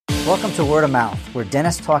Welcome to Word of Mouth, where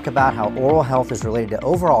dentists talk about how oral health is related to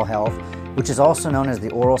overall health, which is also known as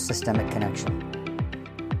the oral systemic connection.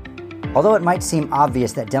 Although it might seem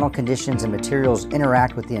obvious that dental conditions and materials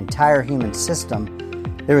interact with the entire human system,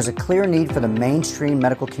 there is a clear need for the mainstream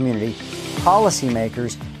medical community,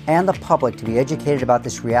 policymakers, and the public to be educated about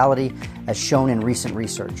this reality as shown in recent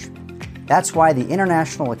research. That's why the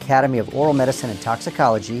International Academy of Oral Medicine and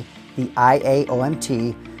Toxicology, the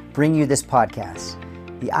IAOMT, bring you this podcast.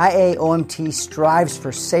 The IAOMT strives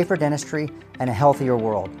for safer dentistry and a healthier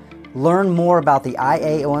world. Learn more about the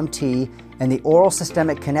IAOMT and the oral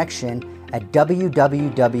systemic connection at www.iaomt.org.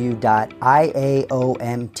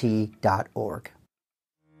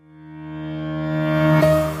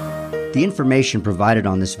 The information provided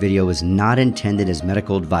on this video is not intended as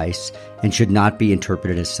medical advice and should not be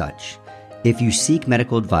interpreted as such. If you seek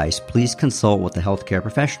medical advice, please consult with a healthcare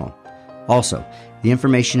professional. Also, the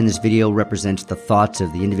information in this video represents the thoughts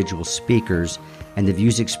of the individual speakers, and the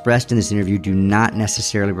views expressed in this interview do not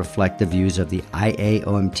necessarily reflect the views of the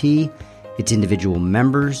IAOMT, its individual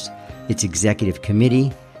members, its executive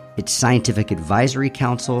committee, its scientific advisory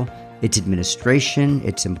council, its administration,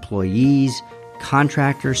 its employees,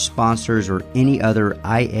 contractors, sponsors, or any other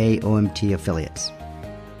IAOMT affiliates.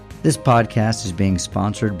 This podcast is being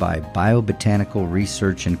sponsored by Biobotanical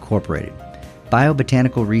Research Incorporated.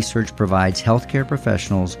 Biobotanical Research provides healthcare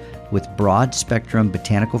professionals with broad-spectrum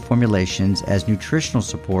botanical formulations as nutritional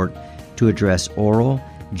support to address oral,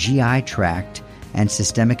 GI tract, and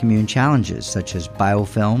systemic immune challenges such as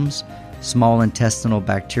biofilms, small intestinal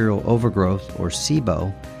bacterial overgrowth, or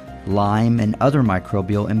SIBO, Lyme, and other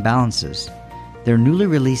microbial imbalances. Their newly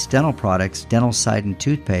released dental products, Dental Sidon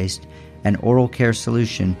Toothpaste and Oral Care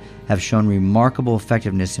Solution, have shown remarkable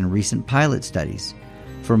effectiveness in recent pilot studies.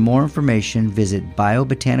 For more information, visit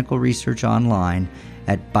Biobotanical Research online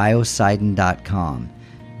at biocidin.com,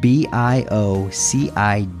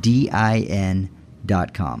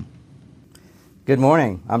 BIOCIDIN.com. Good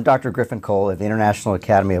morning. I'm Dr. Griffin Cole at the International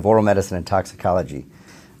Academy of Oral Medicine and Toxicology.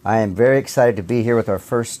 I am very excited to be here with our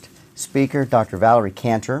first speaker, Dr. Valerie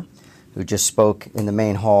Cantor, who just spoke in the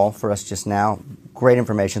main hall for us just now. Great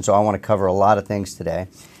information, so I want to cover a lot of things today.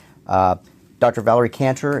 Dr. Valerie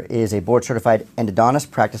Cantor is a board-certified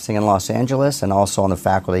endodontist practicing in Los Angeles and also on the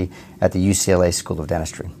faculty at the UCLA School of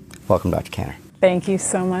Dentistry. Welcome, Dr. Cantor. Thank you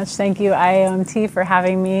so much. Thank you, IAOMT, for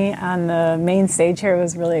having me on the main stage here. It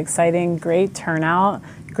was really exciting, great turnout,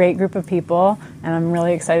 great group of people, and I'm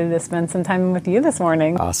really excited to spend some time with you this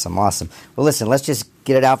morning. Awesome. Well, listen, let's just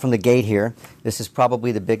get it out from the gate here. This is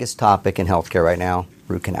probably the biggest topic in healthcare right now,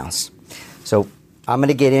 root canals. So I'm going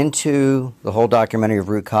to get into the whole documentary of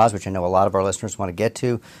root cause, which I know a lot of our listeners want to get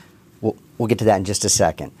to. We'll get to that in just a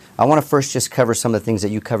second. I want to first just cover some of the things that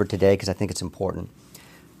you covered today because I think it's important.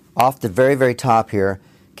 Off the very, very top here,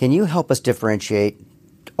 can you help us differentiate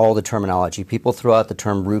all the terminology? People throw out the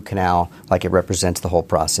term root canal like it represents the whole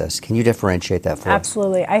process. Can you differentiate that for us?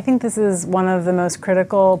 Absolutely. I think this is one of the most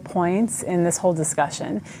critical points in this whole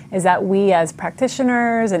discussion, is that we as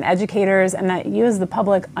practitioners and educators and that you as the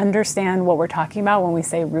public understand what we're talking about when we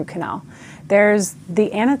say root canal. There's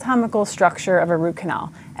the anatomical structure of a root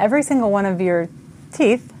canal. Every single one of your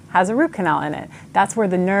teeth has a root canal in it. That's where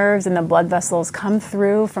the nerves and the blood vessels come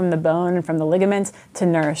through from the bone and from the ligaments to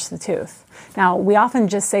nourish the tooth. Now, we often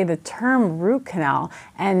just say the term root canal,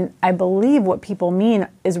 and I believe what people mean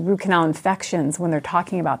is root canal infections when they're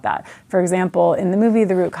talking about that. For example, in the movie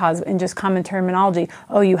The Root Cause, in just common terminology,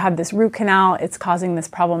 oh, you have this root canal, it's causing this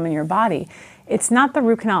problem in your body. It's not the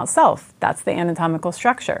root canal itself, that's the anatomical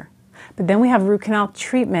structure. But then we have root canal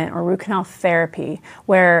treatment or root canal therapy,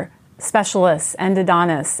 where specialists,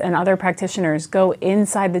 endodontists, and other practitioners go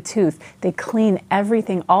inside the tooth. They clean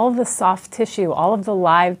everything, all of the soft tissue, all of the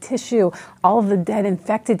live tissue, all of the dead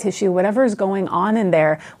infected tissue, whatever is going on in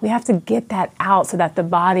there. We have to get that out so that the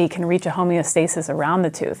body can reach a homeostasis around the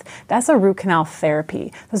tooth. That's a root canal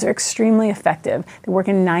therapy. Those are extremely effective. They work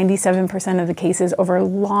in 97% of the cases. Over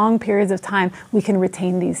long periods of time, we can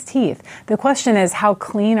retain these teeth. The question is, how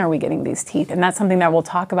clean are we getting these teeth? And that's something that we'll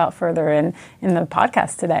talk about further in the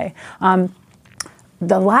podcast today.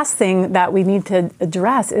 The last thing that we need to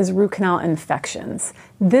address is root canal infections.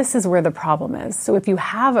 This is where the problem is. So if you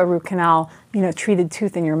have a root canal, treated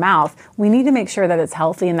tooth in your mouth, we need to make sure that it's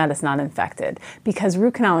healthy and that it's not infected, because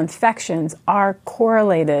root canal infections are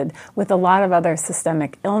correlated with a lot of other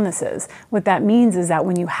systemic illnesses. What that means is that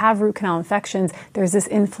when you have root canal infections, there's this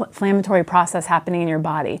inflammatory process happening in your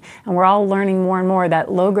body. And we're all learning more and more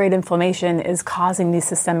that low-grade inflammation is causing these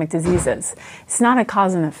systemic diseases. It's not a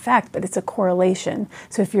cause and effect, but it's a correlation.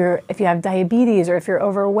 So if you have diabetes, or if you're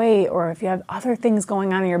overweight, or if you have other things going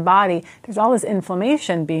going on in your body, there's all this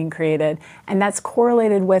inflammation being created, and that's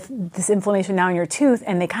correlated with this inflammation now in your tooth,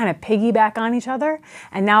 and they kind of piggyback on each other.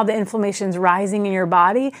 And now the inflammation's rising in your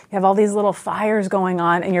body. You have all these little fires going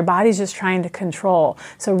on, and your body's just trying to control.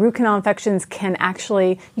 So root canal infections can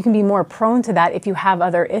actually, you can be more prone to that if you have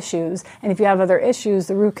other issues. And if you have other issues,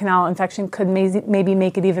 the root canal infection could maybe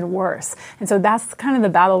make it even worse. And so that's kind of the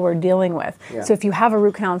battle we're dealing with. Yeah. So if you have a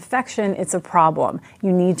root canal infection, it's a problem.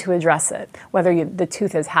 You need to address it. Whether the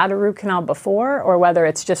tooth has had a root canal before or whether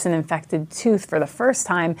it's just an infected tooth for the first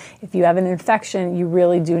time, if you have an infection, you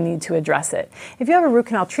really do need to address it. If you have a root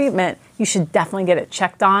canal treatment, you should definitely get it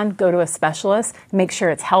checked on, go to a specialist, make sure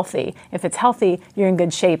it's healthy. If it's healthy, you're in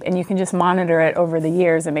good shape, and you can just monitor it over the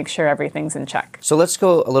years and make sure everything's in check. So let's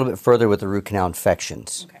go a little bit further with the root canal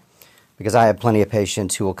infections. Okay. Because I have plenty of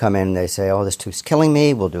patients who will come in and they say, oh, this tooth's killing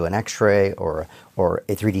me. We'll do an x-ray or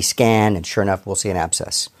a 3D scan, and sure enough, we'll see an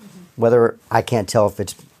abscess. Mm-hmm. Whether I can't tell if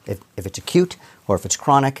it's acute or if it's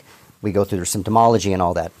chronic, we go through their symptomology and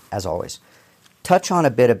all that, as always. Touch on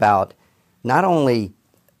a bit about not only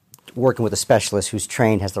working with a specialist who's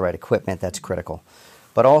trained, has the right equipment, that's critical,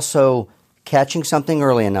 but also catching something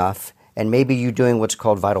early enough and maybe you doing what's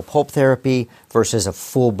called vital pulp therapy versus a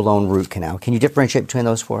full-blown root canal. Can you differentiate between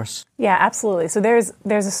those for us? Yeah, absolutely. So there's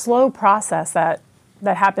a slow process that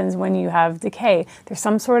happens when you have decay. There's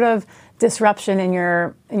some sort of disruption in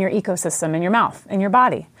your ecosystem, in your mouth, in your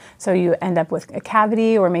body. So you end up with a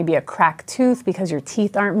cavity or maybe a cracked tooth because your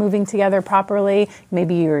teeth aren't moving together properly.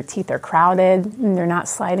 Maybe your teeth are crowded and they're not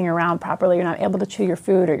sliding around properly. You're not able to chew your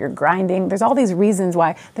food or you're grinding. There's all these reasons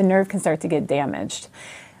why the nerve can start to get damaged.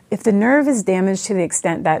 If the nerve is damaged to the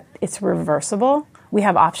extent that it's reversible, we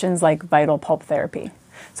have options like vital pulp therapy.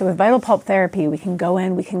 So with vital pulp therapy, we can go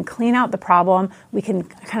in, we can clean out the problem, we can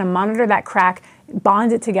kind of monitor that crack,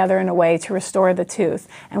 bond it together in a way to restore the tooth.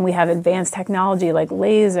 And we have advanced technology like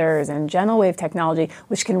lasers and gentle wave technology,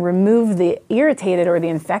 which can remove the irritated or the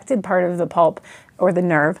infected part of the pulp or the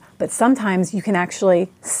nerve, but sometimes you can actually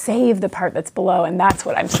save the part that's below, and that's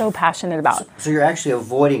what I'm so passionate about. So you're actually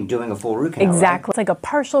avoiding doing a full root canal, exactly. Right? It's like a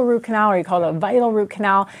partial root canal, or you call it a vital root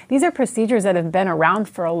canal. These are procedures that have been around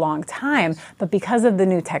for a long time, but because of the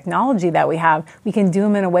new technology that we have, we can do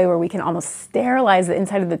them in a way where we can almost sterilize the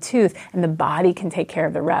inside of the tooth, and the body can take care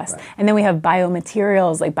of the rest. Right. And then we have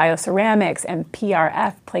biomaterials like bioceramics and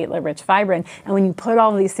PRF, platelet-rich fibrin, and when you put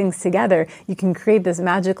all of these things together, you can create this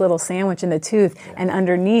magic little sandwich in the tooth. And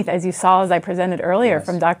underneath, as you saw as I presented earlier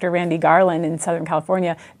from Dr. Randy Garland in Southern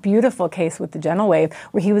California, beautiful case with the gentle wave,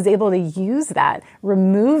 where he was able to use that,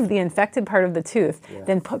 remove the infected part of the tooth,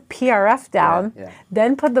 then put PRF down,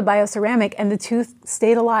 then put the bioceramic, and the tooth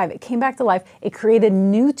stayed alive. It came back to life. It created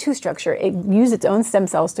new tooth structure. It used its own stem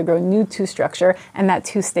cells to grow new tooth structure, and that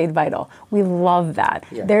tooth stayed vital. We love that.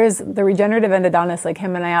 Yeah. There's the regenerative endodontists like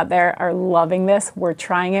him and I out there are loving this. We're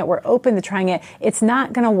trying it. We're open to trying it. It's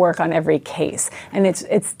not going to work on every case. And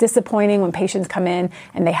it's disappointing when patients come in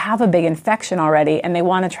and they have a big infection already and they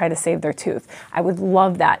want to try to save their tooth. I would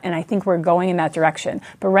love that, and I think we're going in that direction.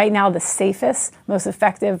 But right now, the safest, most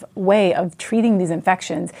effective way of treating these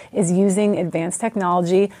infections is using advanced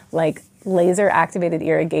technology like laser activated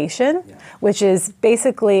irrigation, which is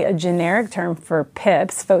basically a generic term for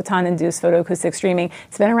PIPS, photon-induced photoacoustic streaming.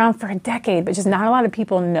 It's been around for a decade, but just not a lot of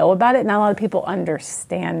people know about it. Not a lot of people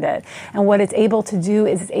understand it. And what it's able to do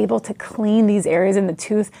is it's able to clean these areas in the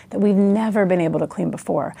tooth that we've never been able to clean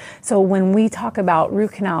before. So when we talk about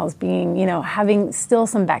root canals being, having still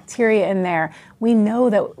some bacteria in there, we know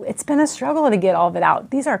that it's been a struggle to get all of it out.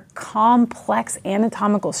 These are complex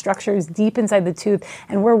anatomical structures deep inside the tooth,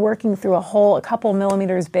 and we're working through a hole a couple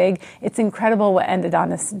millimeters big. It's incredible what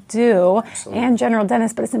endodontists do. Absolutely. And general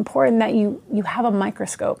dentists, but it's important that you have a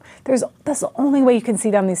microscope. That's the only way you can see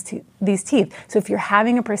down these teeth. So if you're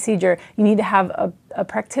having a procedure, you need to have a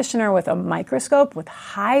practitioner with a microscope with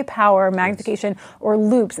high power magnification or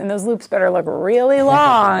loops, and those loops better look really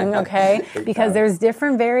long, okay? Because there's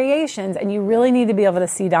different variations, and you really need to be able to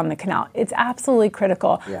see down the canal. It's absolutely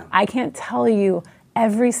critical. Yeah. I can't tell you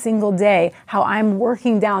every single day how I'm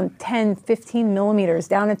working down 10, 15 millimeters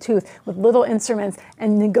down a tooth with little instruments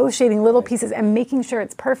and negotiating little pieces and making sure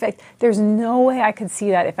it's perfect. There's no way I could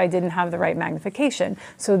see that if I didn't have the right magnification.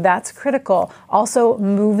 So that's critical. Also,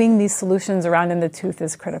 moving these solutions around in the tooth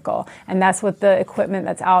is critical. And that's what the equipment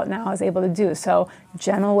that's out now is able to do. So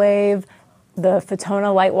gentle wave, the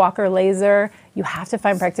Fotona Lightwalker laser, you have to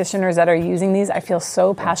find practitioners that are using these. I feel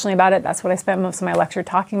so passionately about it. That's what I spent most of my lecture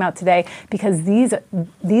talking about today, because these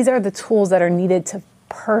are the tools that are needed to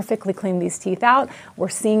perfectly clean these teeth out. We're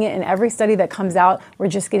seeing it in every study that comes out. We're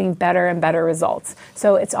just getting better and better results.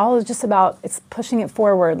 So it's all just about, it's pushing it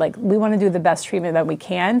forward. Like, we want to do the best treatment that we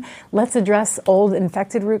can. Let's address old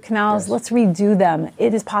infected root canals. Let's redo them.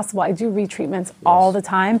 It is possible. I do retreatments all the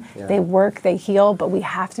time. They work, they heal, but we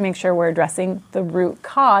have to make sure we're addressing the root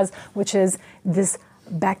cause, which is this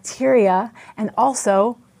bacteria, and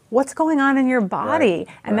also what's going on in your body.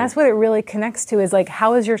 And that's what it really connects to, is like,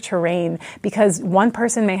 how is your terrain? Because one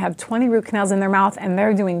person may have 20 root canals in their mouth and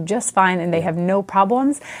they're doing just fine and they have no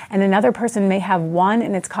problems. And another person may have one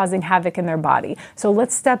and it's causing havoc in their body. So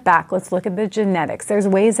let's step back. Let's look at the genetics. There's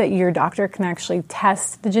ways that your doctor can actually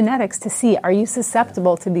test the genetics to see, are you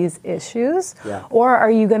susceptible to these issues? Or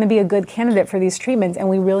are you going to be a good candidate for these treatments? And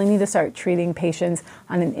we really need to start treating patients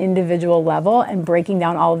on an individual level and breaking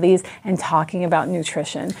down all of these and talking about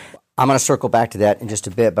nutrition. I'm going to circle back to that in just a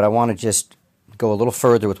bit, but I want to just go a little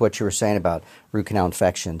further with what you were saying about root canal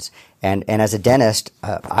infections. And as a dentist,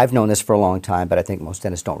 I've known this for a long time, but I think most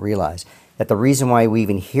dentists don't realize that the reason why we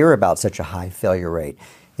even hear about such a high failure rate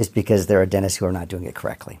is because there are dentists who are not doing it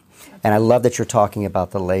correctly. And I love that you're talking about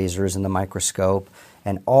the lasers and the microscope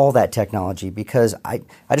and all that technology, because I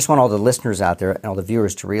just want all the listeners out there and all the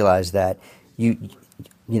viewers to realize that you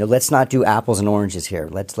know, let's not do apples and oranges here.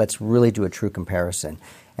 Let's really do a true comparison.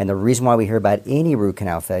 And the reason why we hear about any root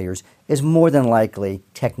canal failures is more than likely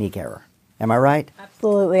technique error. Am I right?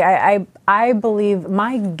 Absolutely. I believe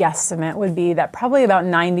my guesstimate would be that probably about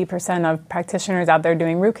 90% of practitioners out there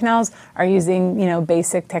doing root canals are using,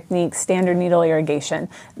 basic techniques, standard needle irrigation.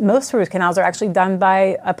 Most root canals are actually done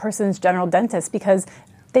by a person's general dentist because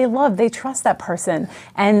they trust that person.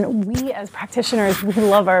 And we as practitioners, we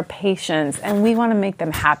love our patients and we want to make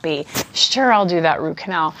them happy. Sure, I'll do that root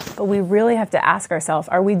canal, but we really have to ask ourselves,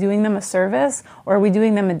 are we doing them a service or are we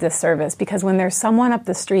doing them a disservice? Because when there's someone up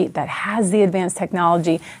the street that has the advanced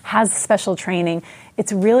technology, has special training,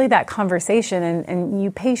 it's really that conversation. And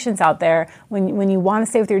you patients out there, when you want to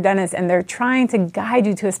stay with your dentist and they're trying to guide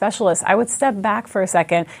you to a specialist, I would step back for a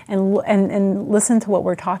second and listen to what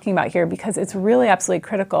we're talking about here, because it's really absolutely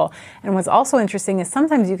critical. And what's also interesting is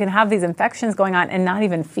sometimes you can have these infections going on and not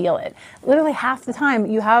even feel it. Literally half the time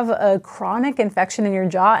you have a chronic infection in your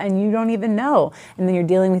jaw and you don't even know. And then you're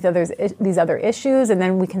dealing with these other issues, and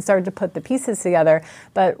then we can start to put the pieces together.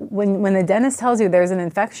 But when the dentist tells you there's an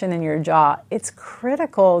infection in your jaw, it's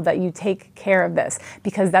critical that you take care of this,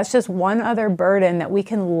 because that's just one other burden that we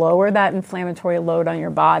can lower that inflammatory load on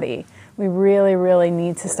your body. We really, really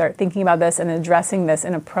need to start thinking about this and addressing this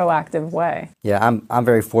in a proactive way. Yeah, I'm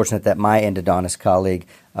very fortunate that my endodontist colleague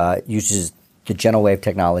uses the GentleWave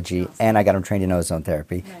technology, and I got him trained in ozone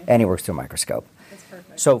therapy, and he works through a microscope. That's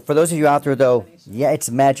perfect. So for those of you out there, though, yeah, it's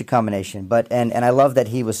a magic combination. But and I love that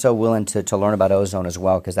he was so willing to learn about ozone as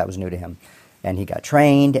well, because that was new to him. And he got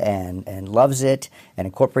trained and loves it and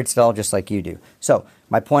incorporates it all just like you do. So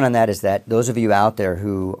my point on that is that those of you out there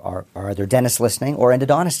who are either dentists listening or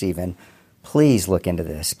endodontists even, please look into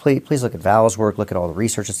this. Please look at Val's work, look at all the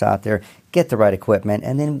research that's out there, get the right equipment,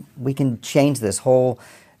 and then we can change this whole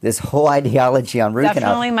ideology on root canal.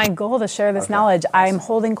 Definitely my goal to share this knowledge. I'm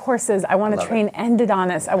holding courses. I want to train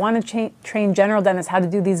endodontists. I want to train general dentists how to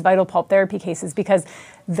do these vital pulp therapy cases, because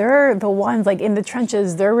they're the ones, like, in the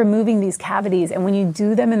trenches, they're removing these cavities. And when you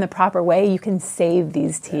do them in the proper way, you can save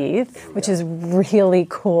these teeth, which is really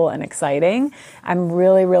cool and exciting. I'm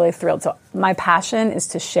really, really thrilled. So my passion is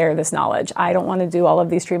to share this knowledge. I don't want to do all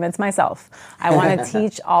of these treatments myself. I want to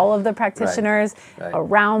teach all of the practitioners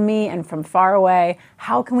around me and from far away,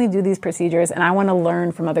 how can we do these procedures? And I want to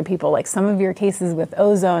learn from other people, like some of your cases with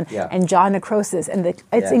ozone and jaw necrosis. And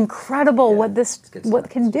it's incredible what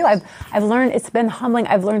can do. I've learned, it's been humbling.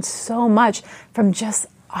 I've learned so much from just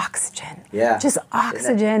oxygen. Just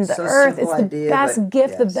oxygen, the earth. It's the best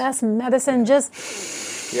gift, the best medicine. Just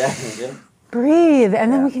breathe.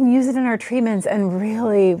 And then we can use it in our treatments, and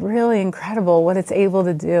really, really incredible what it's able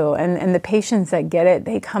to do. And the patients that get it,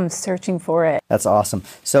 they come searching for it. That's awesome.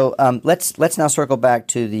 So let's now circle back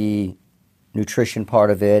to the nutrition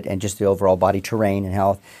part of it and just the overall body terrain and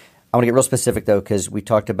health. I want to get real specific, though, because we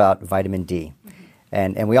talked about vitamin D.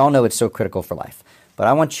 And we all know it's so critical for life. But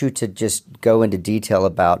I want you to just go into detail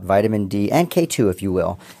about vitamin D and K2, if you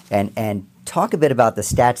will, and talk a bit about the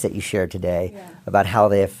stats that you shared today about how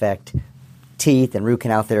they affect teeth and root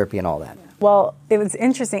canal therapy and all that. Well, it was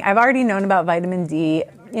interesting. I've already known about vitamin D.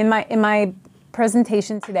 In my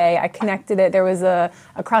presentation today. I connected it. There was a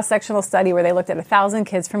cross-sectional study where they looked at 1,000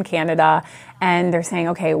 kids from Canada, and they're saying,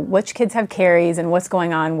 okay, which kids have caries and what's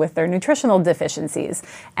going on with their nutritional deficiencies,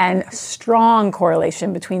 and strong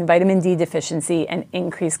correlation between vitamin D deficiency and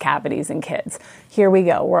increased cavities in kids. Here we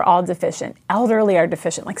go. We're all deficient. Elderly are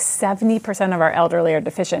deficient. Like 70% of our elderly are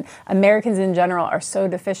deficient. Americans in general are so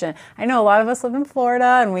deficient. I know a lot of us live in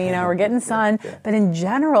Florida and we're getting sun, but in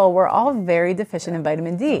general, we're all very deficient in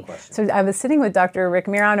vitamin D. So I was sitting with Dr. Rick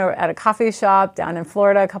Miron at a coffee shop down in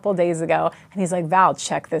Florida a couple of days ago, and he's like, Val,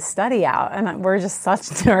 check this study out. And we're just such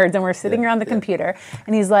nerds, and we're sitting around the computer,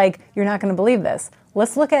 and he's like, you're not going to believe this.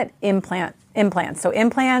 Let's look at implants. So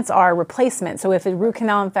implants are replacements. So if a root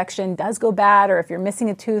canal infection does go bad, or if you're missing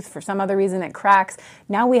a tooth for some other reason it cracks,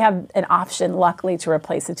 now we have an option, luckily, to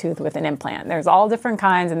replace a tooth with an implant. There's all different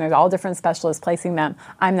kinds, and there's all different specialists placing them.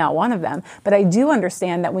 I'm not one of them. But I do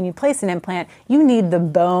understand that when you place an implant, you need the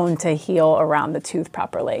bone to heal around the tooth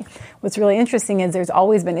properly. What's really interesting is there's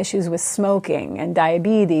always been issues with smoking and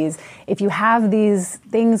diabetes. If you have these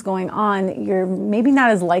things going on, you're maybe not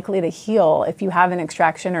as likely to heal if you have an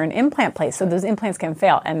extraction or an implant placed. So those implants can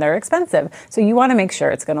fail, and they're expensive. So you want to make sure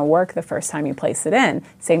it's going to work the first time you place it in.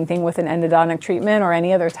 Same thing with an endodontic treatment or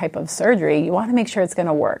any other type of surgery. You want to make sure it's going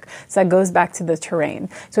to work. So that goes back to the terrain.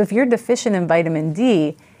 So if you're deficient in vitamin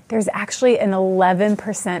D, there's actually an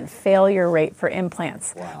 11% failure rate for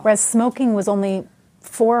implants, whereas smoking was only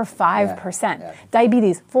 4 or 5%.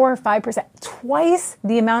 Diabetes, 4 or 5%. Twice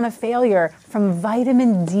the amount of failure from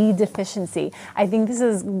vitamin D deficiency. I think this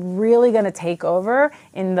is really going to take over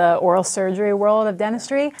in the oral surgery world of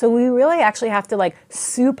dentistry. So we really actually have to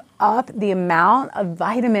soup up the amount of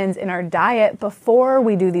vitamins in our diet before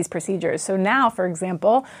we do these procedures. So now, for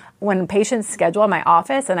example, when patients schedule at my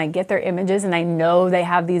office and I get their images and I know they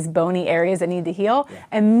have these bony areas that need to heal,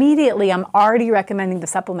 immediately I'm already recommending the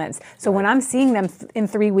supplements. So when I'm seeing them in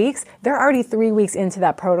 3 weeks, they're already 3 weeks into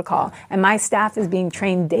that protocol. And my staff is being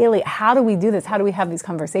trained daily. How do we do this? How do we have these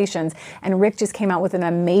conversations? And Rick just came out with an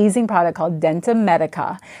amazing product called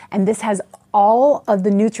DentaMedica. And this has all of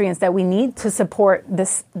the nutrients that we need to support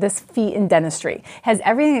this feat in dentistry. It has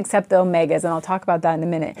everything except the omegas, and I'll talk about that in a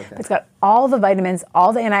minute. Okay. But it's got all the vitamins,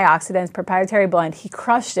 all the antioxidants, proprietary blend. He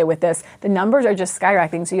crushed it with this. The numbers are just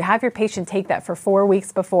skyrocketing. So you have your patient take that for 4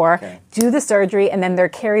 weeks before, do the surgery, and then they're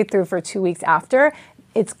carried through for 2 weeks after.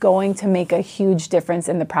 It's going to make a huge difference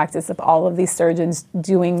in the practice of all of these surgeons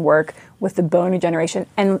doing work with the bone regeneration.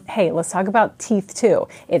 And hey, let's talk about teeth too.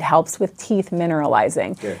 It helps with teeth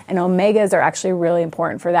mineralizing. Good. And omegas are actually really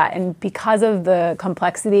important for that. And because of the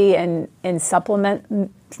complexity in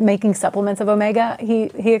making supplements of omega, he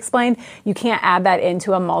explained, you can't add that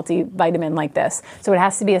into a multivitamin like this. So it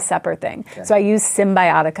has to be a separate thing. Okay. So I use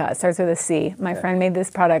Symbiotica. It starts with a C. My friend made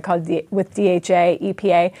this product called with DHA,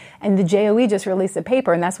 EPA, and the JOE just released a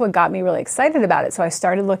paper, and that's what got me really excited about it. So I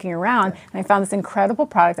started looking around, and I found this incredible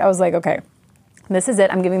product. I was like, okay, this is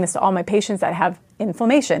it. I'm giving this to all my patients that have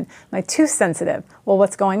inflammation. My tooth sensitive. Well,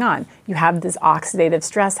 what's going on? You have this oxidative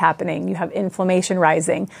stress happening. You have inflammation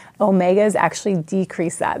rising. Omegas actually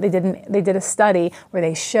decrease that. They did a study where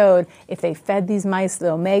they showed if they fed these mice the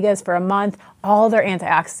omegas for a month, all their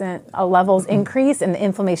antioxidant levels increase and the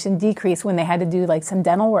inflammation decreased when they had to do some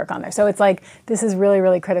dental work on there. So it's this is really,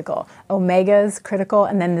 really critical. Omegas, critical,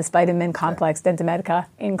 and then this vitamin complex, DentaMedica,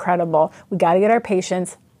 incredible. We got to get our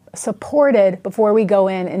patients supported before we go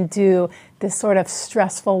in and do this sort of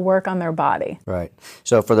stressful work on their body. Right.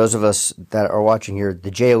 So for those of us that are watching here,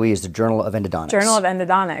 the JOE is the Journal of Endodontics. Journal of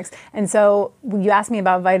Endodontics. And so you asked me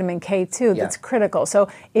about vitamin K2. That's critical. So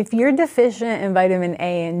if you're deficient in vitamin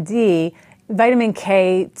A and D, vitamin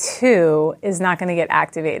K2 is not going to get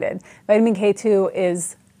activated. Vitamin K2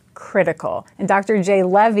 is critical. And Dr. Jay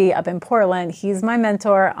Levy up in Portland, he's my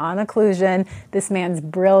mentor on occlusion. This man's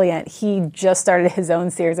brilliant. He just started his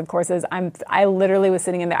own series of courses. I literally was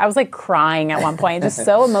sitting in there. I was crying at one point, just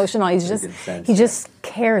so emotional. He just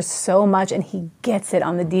cares so much, and he gets it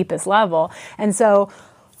on the deepest level. And so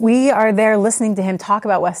we are there listening to him talk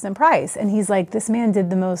about Weston Price. And he's like, this man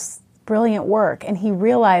did the most brilliant work. And he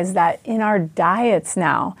realized that in our diets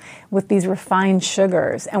now, with these refined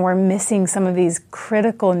sugars, and we're missing some of these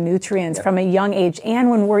critical nutrients from a young age, and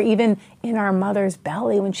when we're even in our mother's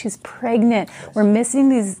belly, when she's pregnant, we're missing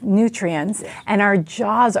these nutrients, and our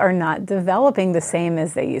jaws are not developing the same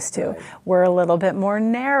as they used to. We're a little bit more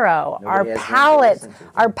narrow. Our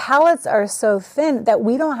palates are so thin that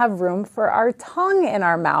we don't have room for our tongue in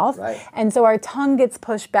our mouth. And so our tongue gets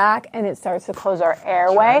pushed back and it starts to close our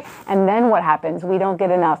airway. And then what happens? We don't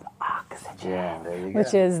get enough oxygen,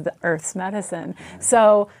 which is the Earth's medicine.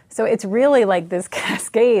 So it's really like this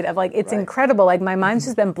cascade of like, it's incredible. Like my mind's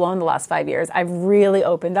just been blown the last 5 years. I've really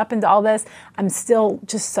opened up into all this. I'm still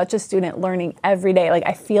just such a student learning every day. Like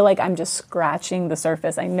I feel like I'm just scratching the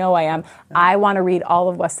surface. I know I am. I want to read all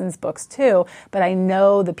of Weston's books too, but I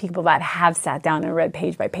know the people that have sat down and read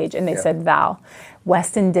page by page and they said, Val,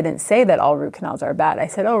 Weston didn't say that all root canals are bad. I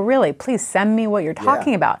said, oh, really? Please send me what you're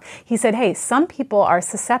talking about. He said, hey, some people are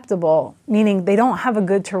susceptible, meaning they don't have a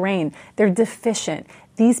good terrain. They're deficient.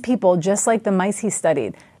 These people, just like the mice he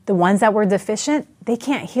studied, the ones that were deficient, they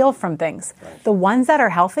can't heal from things. Right. The ones that are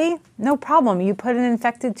healthy, no problem. You put an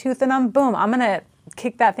infected tooth in them, boom, I'm going to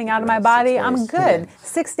kick that thing out of my body. I'm good.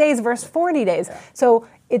 6 days versus 40 days. Yeah. So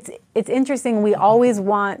it's interesting. We always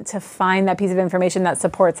want to find that piece of information that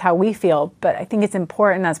supports how we feel, but I think it's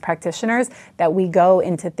important as practitioners that we go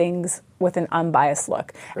into things with an unbiased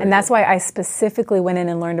look. And that's why I specifically went in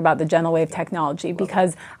and learned about the GentleWave technology,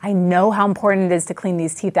 because I know how important it is to clean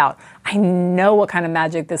these teeth out. I know what kind of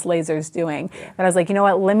magic this laser is doing. But I was like, you know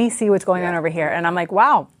what, let me see what's going on over here. And I'm like,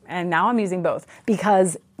 wow. And now I'm using both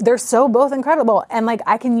because they're so both incredible. And like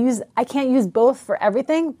I can't use both for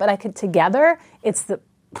everything, but I could together,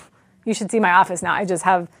 you should see my office now. I just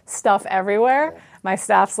have stuff everywhere. Yeah. My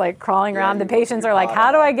staff's like crawling around. The patients are like,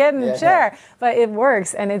 how do I get in the chair? But it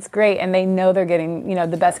works and it's great. And they know they're getting,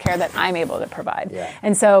 the best care that I'm able to provide. Yeah.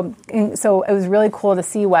 And so it was really cool to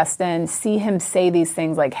see Weston, see him say these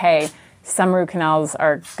things like, hey, some root canals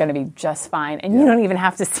are going to be just fine. And you don't even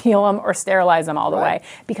have to seal them or sterilize them all the way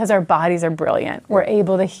because our bodies are brilliant. We're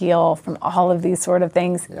able to heal from all of these sort of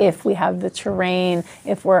things if we have the terrain,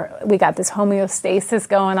 if we got this homeostasis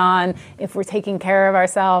going on, if we're taking care of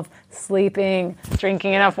ourselves, sleeping,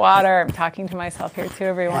 drinking enough water. I'm talking to myself here too,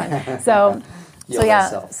 everyone. So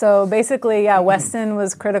basically, Weston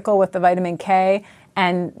was critical with the vitamin K,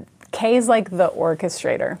 and K is like the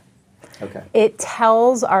orchestrator. Okay. It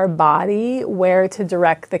tells our body where to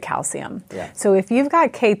direct the calcium. Yeah. So if you've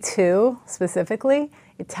got K2 specifically,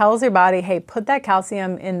 it tells your body, hey, put that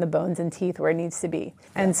calcium in the bones and teeth where it needs to be.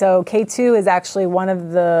 Yeah. And so K2 is actually one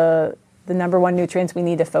of the number one nutrients we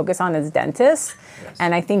need to focus on as dentists. Yes.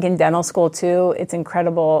 And I think in dental school too, it's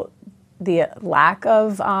incredible the lack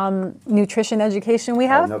of nutrition education we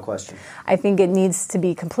have. Oh, no question. I think it needs to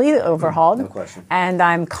be completely overhauled. No question. And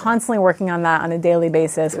I'm constantly working on that on a daily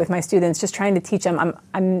basis with my students, just trying to teach them.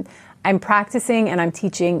 I'm practicing and I'm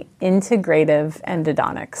teaching integrative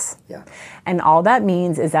endodontics. Yeah. And all that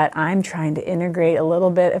means is that I'm trying to integrate a little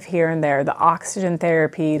bit of here and there, the oxygen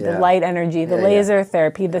therapy, the light energy, the laser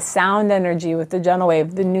therapy, the sound energy with the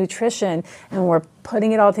GentleWave, the nutrition, and we're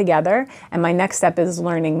putting it all together. And my next step is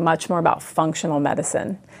learning much more about functional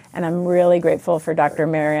medicine. And I'm really grateful for Dr.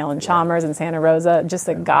 Mary Ellen Chalmers in Santa Rosa, just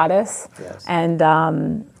a goddess, and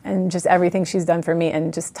just everything she's done for me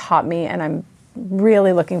and just taught me. And I'm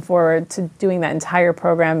really looking forward to doing that entire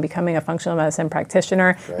program, becoming a functional medicine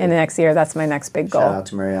practitioner in the next year. That's my next big goal. Shout out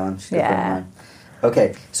to Mary Ellen.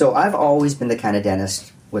 Okay, so I've always been the kind of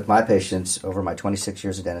dentist with my patients over my 26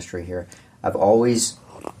 years of dentistry here. I've always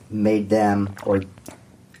made them or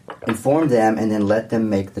informed them and then let them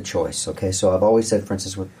make the choice. Okay, so I've always said, for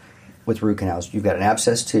instance, with root canals, you've got an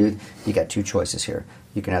abscessed tooth, you got two choices here.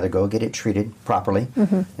 You can either go get it treated properly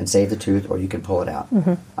and save the tooth, or you can pull it out.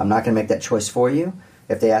 I'm not going to make that choice for you.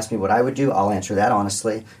 If they ask me what I would do, I'll answer that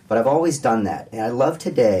honestly. But I've always done that. And I love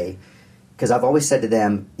today, because I've always said to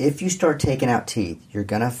them, if you start taking out teeth, you're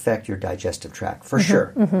going to affect your digestive tract, for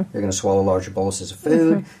sure. You're going to swallow larger boluses of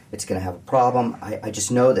food. It's going to have a problem. I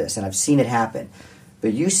just know this, and I've seen it happen.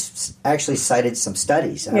 But you actually cited some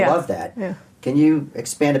studies, and I love that. Yeah. Can you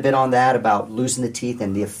expand a bit on that about losing the teeth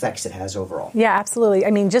and the effects it has overall? Yeah, absolutely.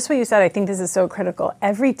 I mean, just what you said, I think this is so critical.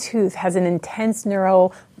 Every tooth has an intense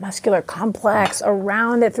neuromuscular complex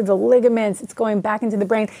around it through the ligaments. It's going back into the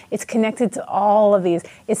brain. It's connected to all of these.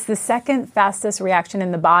 It's the second fastest reaction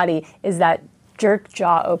in the body is that jerk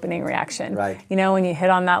jaw opening reaction. Right. You know, when you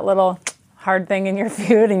hit on that little hard thing in your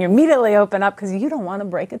food and you immediately open up because you don't want to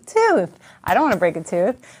break a tooth. I don't want to break a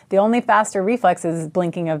tooth. The only faster reflex is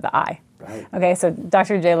blinking of the eye. Right. Okay, so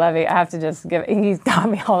Dr. Jay Levy, I have to just he's taught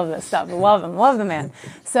me all of this stuff. Love him, love the man.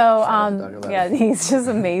 So, he's just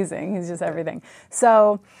amazing. He's just everything.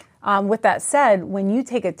 So, with that said, when you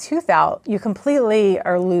take a tooth out, you completely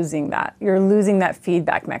are losing that. You're losing that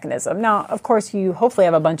feedback mechanism. Now, of course, you hopefully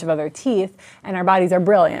have a bunch of other teeth, and our bodies are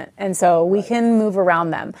brilliant, and so we can move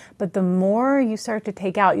around them. But the more you start to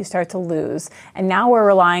take out, you start to lose. And now we're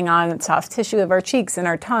relying on soft tissue of our cheeks and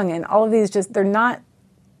our tongue, and all of these they're not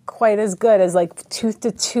quite as good as like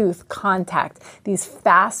tooth-to-tooth contact. These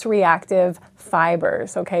fast reactive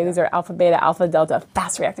fibers, okay? These are alpha, beta, alpha, delta,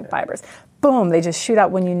 fast reactive fibers. Boom, they just shoot out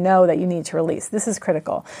when you know that you need to release. This is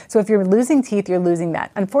critical. So if you're losing teeth, you're losing that.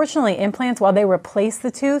 Unfortunately, implants, while they replace the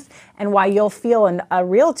tooth, and while you'll feel a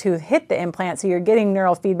real tooth hit the implant, so you're getting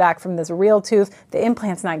neural feedback from this real tooth, the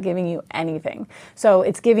implant's not giving you anything. So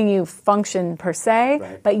it's giving you function per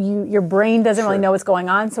se, but your brain doesn't really know what's going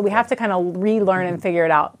on, so we have to kind of relearn and figure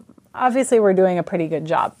it out. Obviously, we're doing a pretty good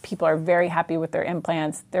job. People are very happy with their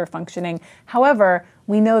implants. They're functioning. However,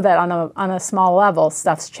 we know that on a small level,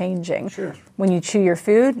 stuff's changing. Sure. When you chew your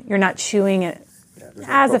food, you're not chewing it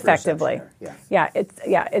as effectively. It's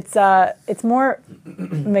more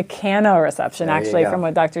mechanoreception, actually, from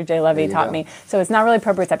what Dr. Jay Levy taught me. So it's not really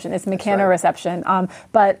proprioception. It's mechanoreception.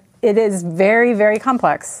 But it is very, very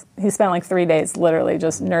complex. He spent like 3 days literally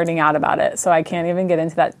just nerding out about it. So I can't even get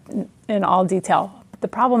into that in all detail. The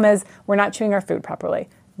problem is we're not chewing our food properly.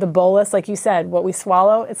 The bolus, like you said, what we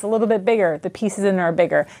swallow, it's a little bit bigger. The pieces in there are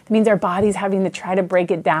bigger. It means our body's having to try to break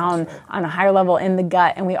it down on a higher level in the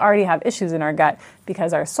gut, and we already have issues in our gut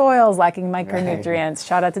because our soil's lacking micronutrients.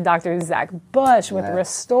 Shout out to Dr. Zach Bush with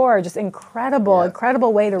Restore. Just incredible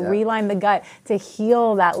way to realign the gut, to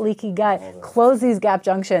heal that leaky gut, close these gap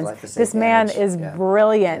junctions. This man is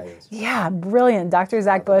brilliant. Brilliant. Dr.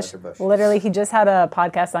 Zach Bush, literally, he just had a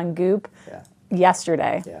podcast on Goop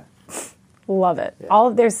yesterday. Love it.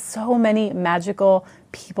 There's so many magical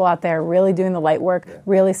people out there really doing the light work,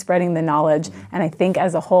 really spreading the knowledge. And I think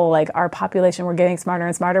as a whole, like our population, we're getting smarter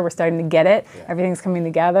and smarter. We're starting to get it. Everything's coming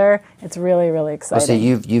together. It's really, really exciting.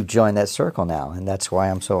 Well, so you've joined that circle now, and that's why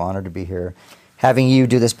I'm so honored to be here having you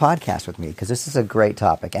do this podcast with me, because this is a great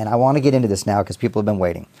topic. And I want to get into this now because people have been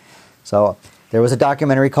waiting. So there was a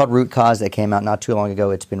documentary called Root Cause that came out not too long ago.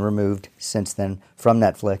 It's been removed since then from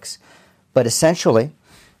Netflix. But essentially,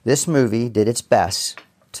 this movie did its best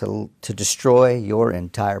to destroy your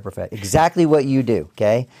entire profession. Exactly what you do,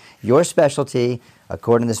 okay? Your specialty,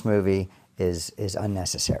 according to this movie, is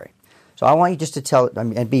unnecessary. So I want you just to tell,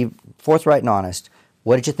 and be forthright and honest,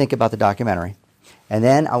 what did you think about the documentary? And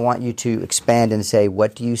then I want you to expand and say,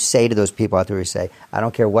 what do you say to those people out there who say, I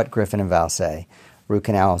don't care what Griffin and Val say, root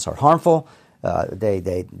canals are harmful,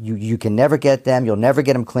 you can never get them, you'll never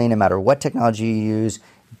get them clean no matter what technology you use,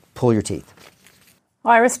 pull your teeth.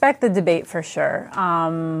 Well, I respect the debate for sure.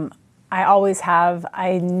 I always have.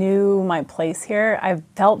 I knew my place here. I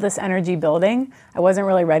felt this energy building. I wasn't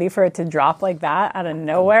really ready for it to drop like that out of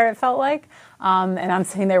nowhere, it felt like. And I'm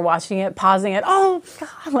sitting there watching it, pausing it. Oh,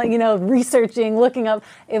 God, researching, looking up.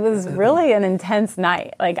 It was really an intense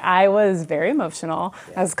night. Like, I was very emotional.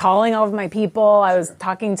 I was calling all of my people. I was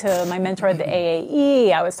talking to my mentor at the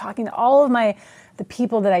AAE. I was talking to all of the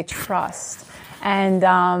people that I trust.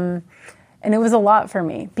 And it was a lot for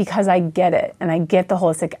me because I get it and I get the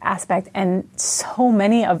holistic aspect. And so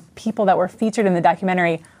many of people that were featured in the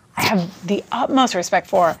documentary, I have the utmost respect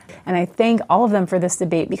for. And I thank all of them for this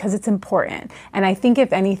debate because it's important. And I think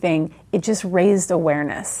if anything, it just raised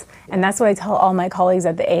awareness. And that's what I tell all my colleagues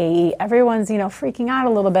at the AAE. Everyone's, freaking out a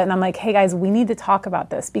little bit. And I'm like, hey guys, we need to talk about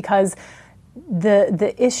this because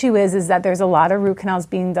the issue is that there's a lot of root canals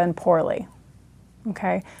being done poorly.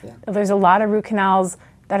 Okay? Yeah. There's a lot of root canals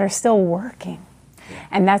that are still working.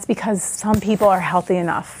 And that's because some people are healthy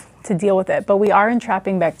enough to deal with it. But we are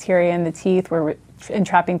entrapping bacteria in the teeth. We're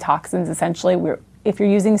entrapping toxins, essentially. If you're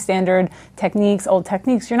using standard techniques, old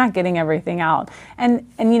techniques, you're not getting everything out. And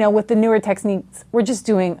with the newer techniques, we're just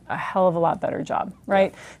doing a hell of a lot better job,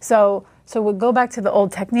 right? Yeah. So we'll go back to the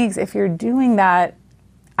old techniques. If you're doing that,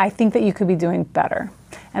 I think that you could be doing better.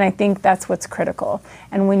 And I think that's what's critical.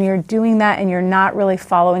 And when you're doing that and you're not really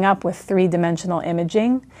following up with three-dimensional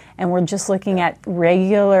imaging, and we're just looking at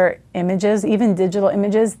regular images, even digital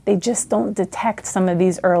images, they just don't detect some of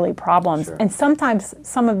these early problems. Sure. And sometimes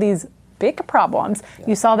some of these big problems,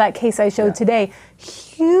 you saw that case I showed today,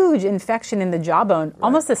 huge infection in the jawbone,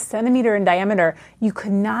 almost a centimeter in diameter, you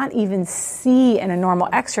could not even see in a normal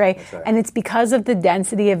x-ray. And it's because of the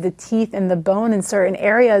density of the teeth and the bone in certain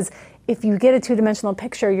areas. If you get a two-dimensional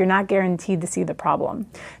picture, you're not guaranteed to see the problem.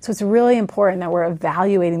 So it's really important that we're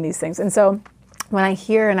evaluating these things. And so when I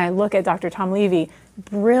hear and I look at Dr. Tom Levy,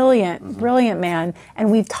 brilliant man,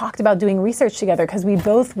 and we've talked about doing research together because we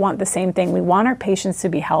both want the same thing. We want our patients to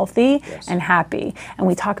be healthy and happy. And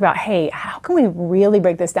we talk about, hey, how can we really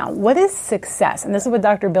break this down? What is success? And this is what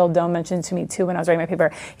Dr. Bill Dohm mentioned to me too when I was writing my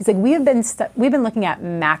paper. He's like, we've been looking at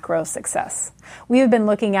macro success. We have been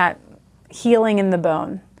looking at healing in the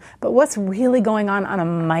bone. But what's really going on a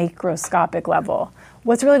microscopic level?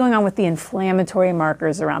 What's really going on with the inflammatory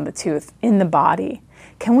markers around the tooth in the body?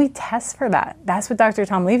 Can we test for that? That's what Dr.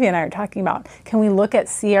 Tom Levy and I are talking about. Can we look at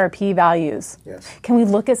CRP values? Yes. Can we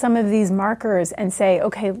look at some of these markers and say,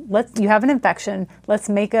 okay, you have an infection. Let's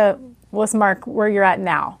mark where you're at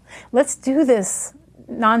now. Let's do this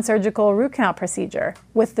non-surgical root canal procedure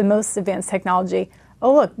with the most advanced technology.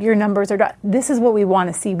 Oh, look, your numbers are this is what we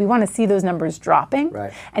want to see. We want to see those numbers dropping.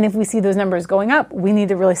 Right. And if we see those numbers going up, we need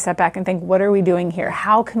to really step back and think, what are we doing here?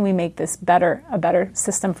 How can we make this a better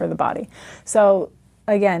system for the body? So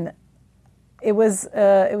again, it was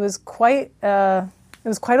quite a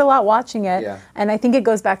lot watching it. Yeah. And I think it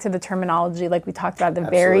goes back to the terminology like we talked about at the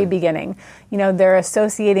very beginning. They're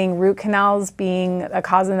associating root canals being a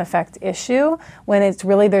cause and effect issue when it's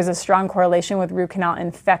really there's a strong correlation with root canal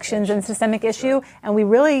infections and systemic issue. And we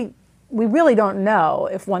really don't know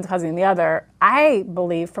if one's causing the other. I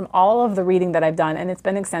believe from all of the reading that I've done, and it's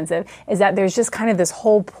been extensive, is that there's just kind of this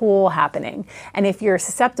whole pool happening. And if you're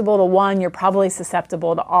susceptible to one, you're probably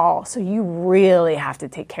susceptible to all. So you really have to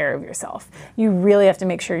take care of yourself. You really have to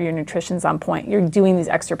make sure your nutrition's on point. You're doing these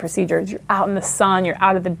extra procedures. You're out in the sun. You're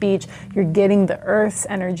out at the beach. You're getting the earth's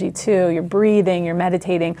energy too. You're breathing. You're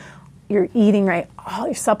meditating. You're eating right,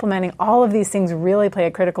 you're supplementing, all of these things really play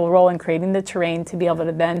a critical role in creating the terrain to be able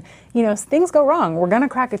to then, things go wrong. We're going to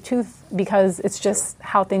crack a tooth because it's just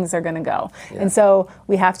how things are going to go. Yeah. And so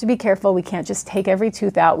we have to be careful. We can't just take every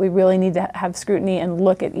tooth out. We really need to have scrutiny and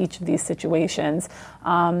look at each of these situations.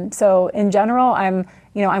 So in general,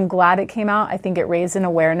 I'm glad it came out. I think it raised an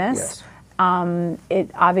awareness. Yes. It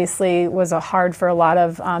obviously was hard for a lot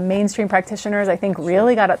of mainstream practitioners, I think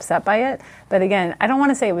really got upset by it. But again, I don't want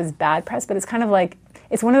to say it was bad press, but it's kind of like,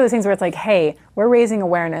 it's one of those things where it's like, hey, we're raising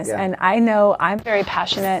awareness. Yeah. And I know I'm very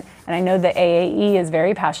passionate, and I know the AAE is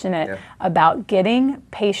very passionate about getting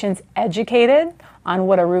patients educated on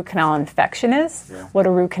what a root canal infection is, what a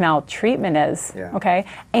root canal treatment is, okay?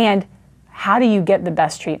 And how do you get the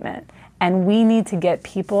best treatment? And we need to get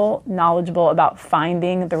people knowledgeable about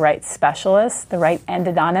finding the right specialist, the right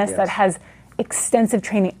endodontist that has extensive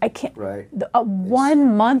training. I can't. Right.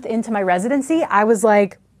 1 month into my residency, I was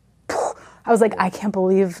like, I can't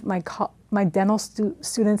believe my dental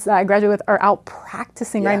students that I graduate with are out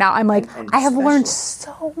practicing right now. I'm like, I have learned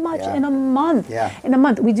so much in a month. Yeah. In a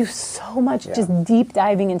month, we do so much just deep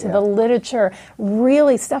diving into the literature,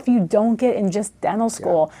 really stuff you don't get in just dental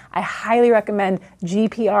school. I highly recommend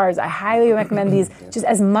GPRs. I highly recommend these. Just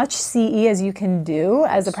as much CE as you can do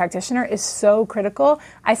as a practitioner is so critical.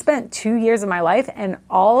 I spent 2 years of my life and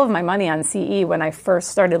all of my money on CE when I first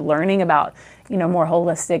started learning about, more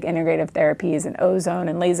holistic integrative therapies and ozone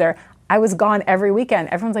and laser. I was gone every weekend.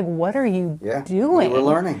 Everyone's like, what are you doing? We were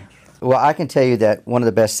learning. Well, I can tell you that one of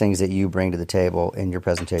the best things that you bring to the table in your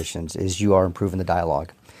presentations is you are improving the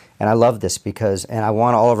dialogue. And I love this and I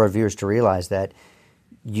want all of our viewers to realize that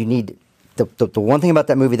you need, the one thing about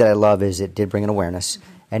that movie that I love is it did bring an awareness.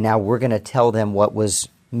 And now we're going to tell them what was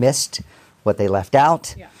missed, what they left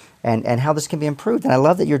out, and how this can be improved. And I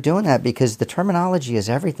love that you're doing that because the terminology is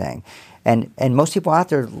everything. And most people out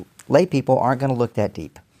there, lay people, aren't going to look that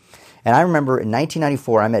deep. And I remember in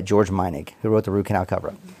 1994, I met George Meinig, who wrote the Root Canal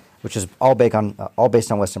Cover-Up, which is all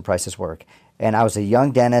based on Weston Price's work. And I was a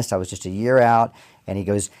young dentist. I was just a year out. And he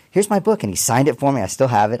goes, here's my book. And he signed it for me. I still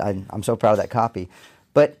have it. I'm so proud of that copy.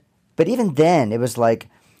 But even then, it was like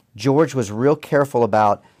George was real careful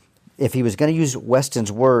about if he was going to use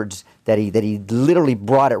Weston's words, that he literally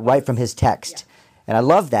brought it right from his text. Yeah. And I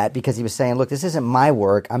love that because he was saying, look, this isn't my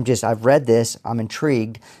work. I've read this, I'm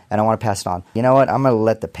intrigued, and I want to pass it on. You know what? I'm going to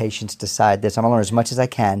let the patients decide this. I'm going to learn as much as I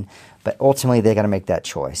can, but ultimately they got to make that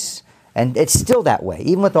choice. And it's still that way.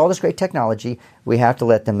 Even with all this great technology, we have to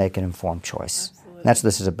let them make an informed choice. Absolutely. And that's what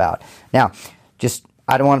this is about. Now,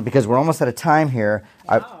 I don't want, because we're almost out of time here,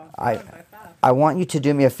 I want you to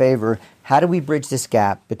do me a favor. How do we bridge this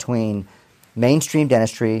gap between mainstream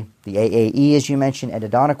dentistry, the AAE, as you mentioned,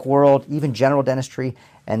 endodontic world, even general dentistry,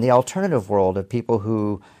 and the alternative world of people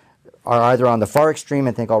who are either on the far extreme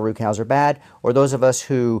and think all root canals are bad, or those of us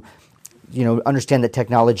who, understand that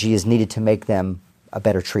technology is needed to make them a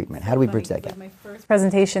better treatment? How do we bridge that gap? My first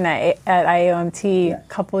presentation at IOMT a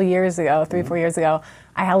couple years ago, 3-4 years ago,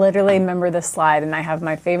 I literally remember this slide, and I have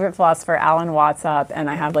my favorite philosopher, Alan Watts, up, and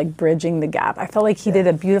I have bridging the gap. I felt like he did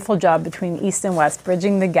a beautiful job between East and West,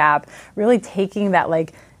 bridging the gap, really taking that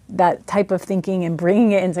that type of thinking and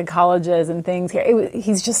bringing it into colleges and things.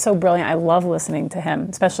 He's just so brilliant. I love listening to him,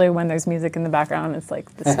 especially when there's music in the background. It's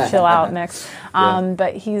like this chill out mix.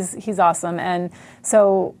 But he's awesome, and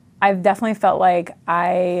so I've definitely felt like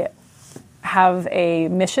I have a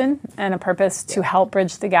mission and a purpose to help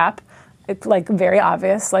bridge the gap. It's like very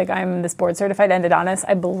obvious. Like, I'm this board certified endodontist.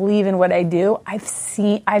 I believe in what I do. I've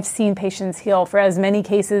seen patients heal. For as many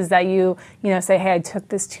cases that you say, hey, I took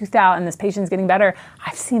this tooth out and this patient's getting better,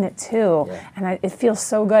 I've seen it too. Yeah. And it feels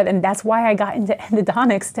so good. And that's why I got into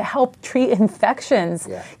endodontics, to help treat infections.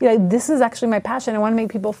 Yeah. This is actually my passion. I want to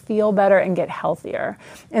make people feel better and get healthier.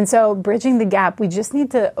 And so bridging the gap, we just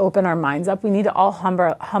need to open our minds up. We need to all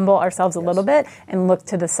humble ourselves a little bit and look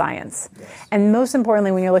to the science. Yes. And most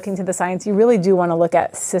importantly, when you're looking to the science, you really do want to look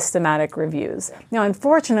at systematic reviews. Now,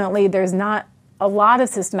 unfortunately, there's not a lot of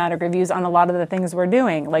systematic reviews on a lot of the things we're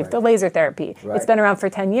doing, like the laser therapy. Right. It's been around for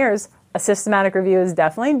 10 years. A systematic review is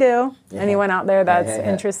definitely due. Yeah. Anyone out there that's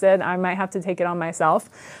interested, I might have to take it on myself.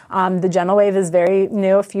 The GentleWave is very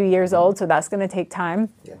new, a few years old, so that's going to take time.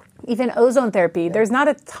 Yeah. Even ozone therapy, there's not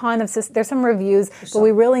a ton of, there's some reviews, but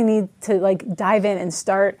we really need to dive in and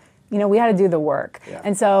start. We had to do the work. Yeah.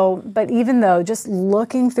 And so, but even though just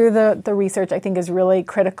looking through the research, I think is really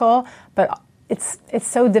critical, but it's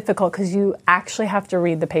so difficult because you actually have to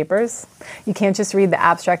read the papers. You can't just read the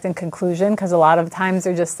abstract and conclusion, because a lot of times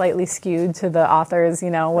they're just slightly skewed to the authors,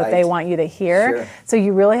 what they want you to hear. Sure. So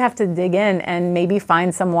you really have to dig in and maybe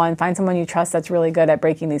find someone you trust that's really good at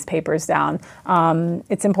breaking these papers down.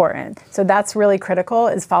 It's important. So that's really critical,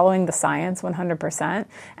 is following the science 100%.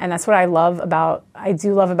 And that's what I do love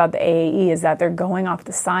about the AAE, is that they're going off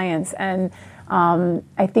the science. And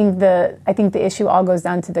I think the issue all goes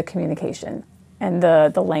down to the communication and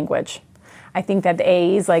the language. I think that the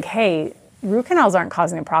AAE is like, hey, root canals aren't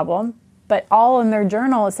causing a problem, but all in their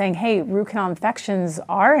journal is saying, hey, root canal infections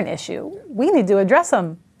are an issue. We need to address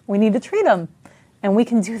them. We need to treat them. And we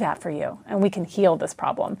can do that for you, and we can heal this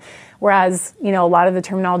problem. Whereas, a lot of the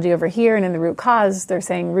terminology over here and in the root cause, they're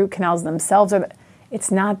saying root canals themselves it's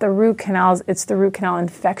not the root canals, it's the root canal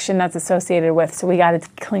infection that's associated with, so we got to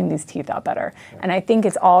clean these teeth out better. Yeah. And I think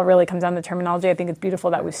it's all really comes down to terminology. I think it's beautiful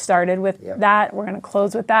that we started with that. We're going to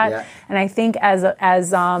close with that. Yeah. And I think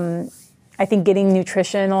I think getting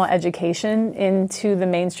nutritional education into the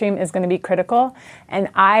mainstream is going to be critical. And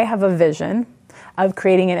I have a vision of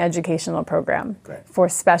creating an educational program for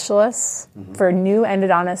specialists, for new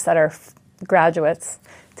endodontists that are graduates,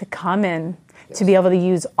 to come in, to be able to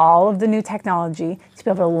use all of the new technology, to be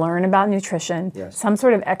able to learn about nutrition, some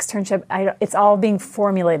sort of externship. It's all being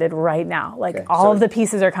formulated right now. All of the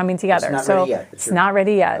pieces are coming together. It's not ready yet. It's not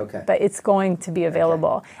ready yet, but it's going to be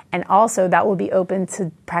available. Okay. And also that will be open to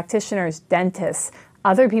practitioners, dentists,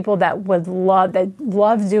 other people that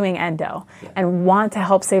love doing endo and want to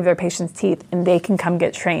help save their patients' teeth, and they can come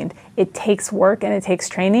get trained. It takes work and it takes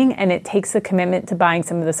training and it takes a commitment to buying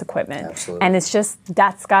some of this equipment. Absolutely. And it's just,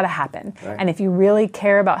 that's got to happen. Right. And if you really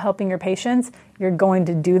care about helping your patients, you're going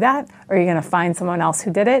to do that, or you're going to find someone else who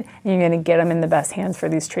did it, and you're going to get them in the best hands for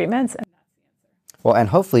these treatments. Well, and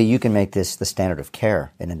hopefully you can make this the standard of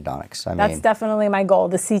care in endodontics. That's definitely my goal.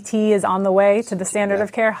 The CT is on the way to the standard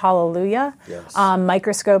of care. Hallelujah. Yes.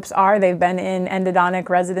 Microscopes they've been in endodontic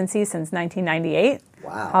residency since 1998.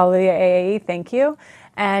 Wow. Hallelujah, AAE, thank you.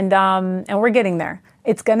 And we're getting there.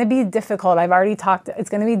 It's going to be difficult. I've already talked.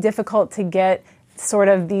 It's going to be difficult to get sort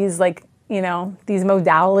of these these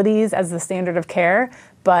modalities as the standard of care,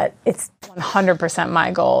 but it's 100%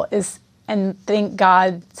 my goal and thank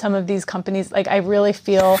God some of these companies, I really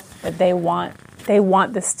feel that they want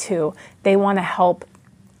this too. They want to help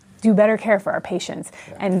do better care for our patients.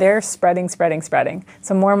 Yeah. And they're spreading.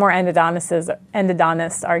 So more and more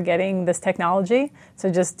endodontists are getting this technology. So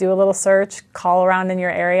just do a little search, call around in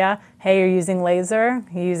your area. Hey, you're using laser,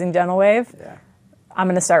 you're using GentleWave. Yeah. I'm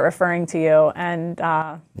going to start referring to you, and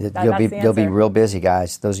you'll be real busy,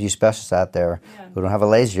 guys. Those of you specialists out there who don't have a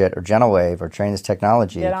laser yet, or GentleWave, or train this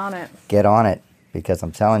technology, get on it. Get on it, because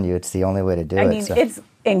I'm telling you, it's the only way to do it. I mean, it's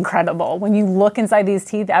incredible when you look inside these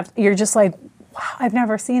teeth. You're just like, wow, I've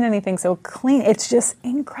never seen anything so clean. It's just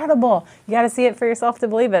incredible. You got to see it for yourself to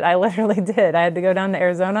believe it. I literally did. I had to go down to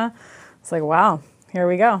Arizona. It's like, wow, here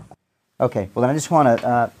we go. Okay, well, then I just want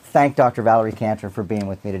to thank Dr. Valerie Kanter for being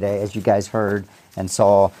with me today. As you guys heard and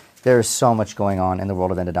saw, there's so much going on in the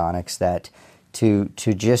world of endodontics that to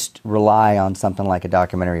just rely on something like a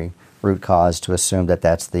documentary Root Cause to assume that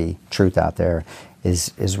that's the truth out there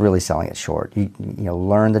is really selling it short. You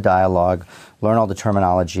learn the dialogue, learn all the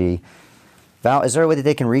terminology. Val, is there a way that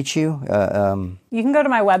they can reach you? You can go to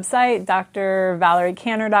my website,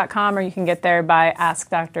 drvaleriekanter.com, or you can get there by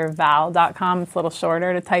askdrval.com. It's a little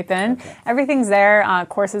shorter to type in. Okay. Everything's there,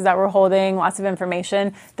 courses that we're holding, lots of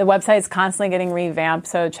information. The website's constantly getting revamped,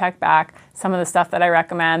 so check back some of the stuff that I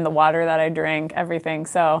recommend, the water that I drink, everything.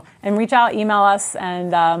 So, and reach out, email us,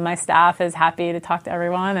 and my staff is happy to talk to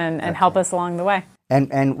everyone and help us along the way.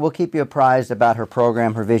 And we'll keep you apprised about her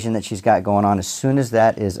program, her vision that she's got going on. As soon as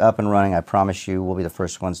that is up and running, I promise you we'll be the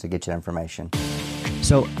first ones to get you information.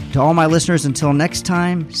 So to all my listeners, until next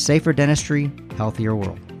time, safer dentistry, healthier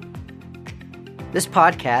world. This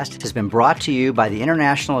podcast has been brought to you by the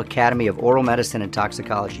International Academy of Oral Medicine and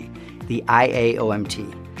Toxicology, the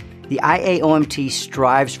IAOMT. The IAOMT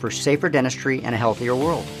strives for safer dentistry and a healthier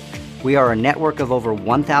world. We are a network of over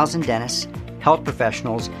 1,000 dentists, health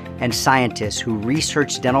professionals, and scientists who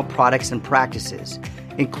research dental products and practices,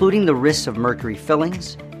 including the risks of mercury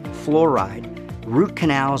fillings, fluoride, root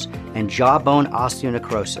canals, and jawbone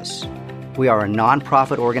osteonecrosis. We are a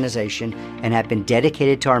nonprofit organization and have been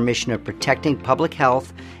dedicated to our mission of protecting public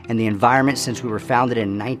health and the environment since we were founded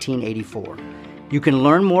in 1984. You can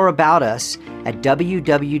learn more about us at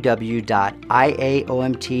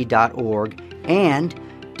www.iaomt.org and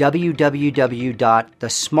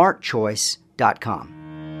www.thesmartchoice.com.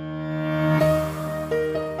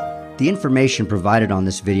 The information provided on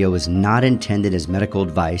this video is not intended as medical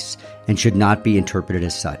advice and should not be interpreted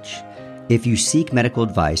as such. If you seek medical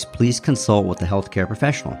advice, please consult with a healthcare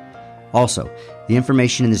professional. Also, the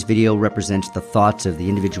information in this video represents the thoughts of the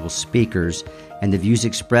individual speakers, and the views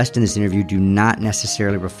expressed in this interview do not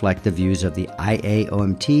necessarily reflect the views of the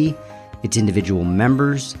IAOMT, its individual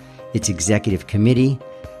members, its executive committee,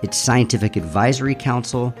 its scientific advisory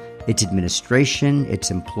council, its administration, its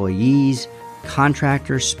employees,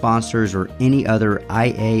 contractors, sponsors, or any other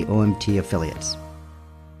IAOMT affiliates.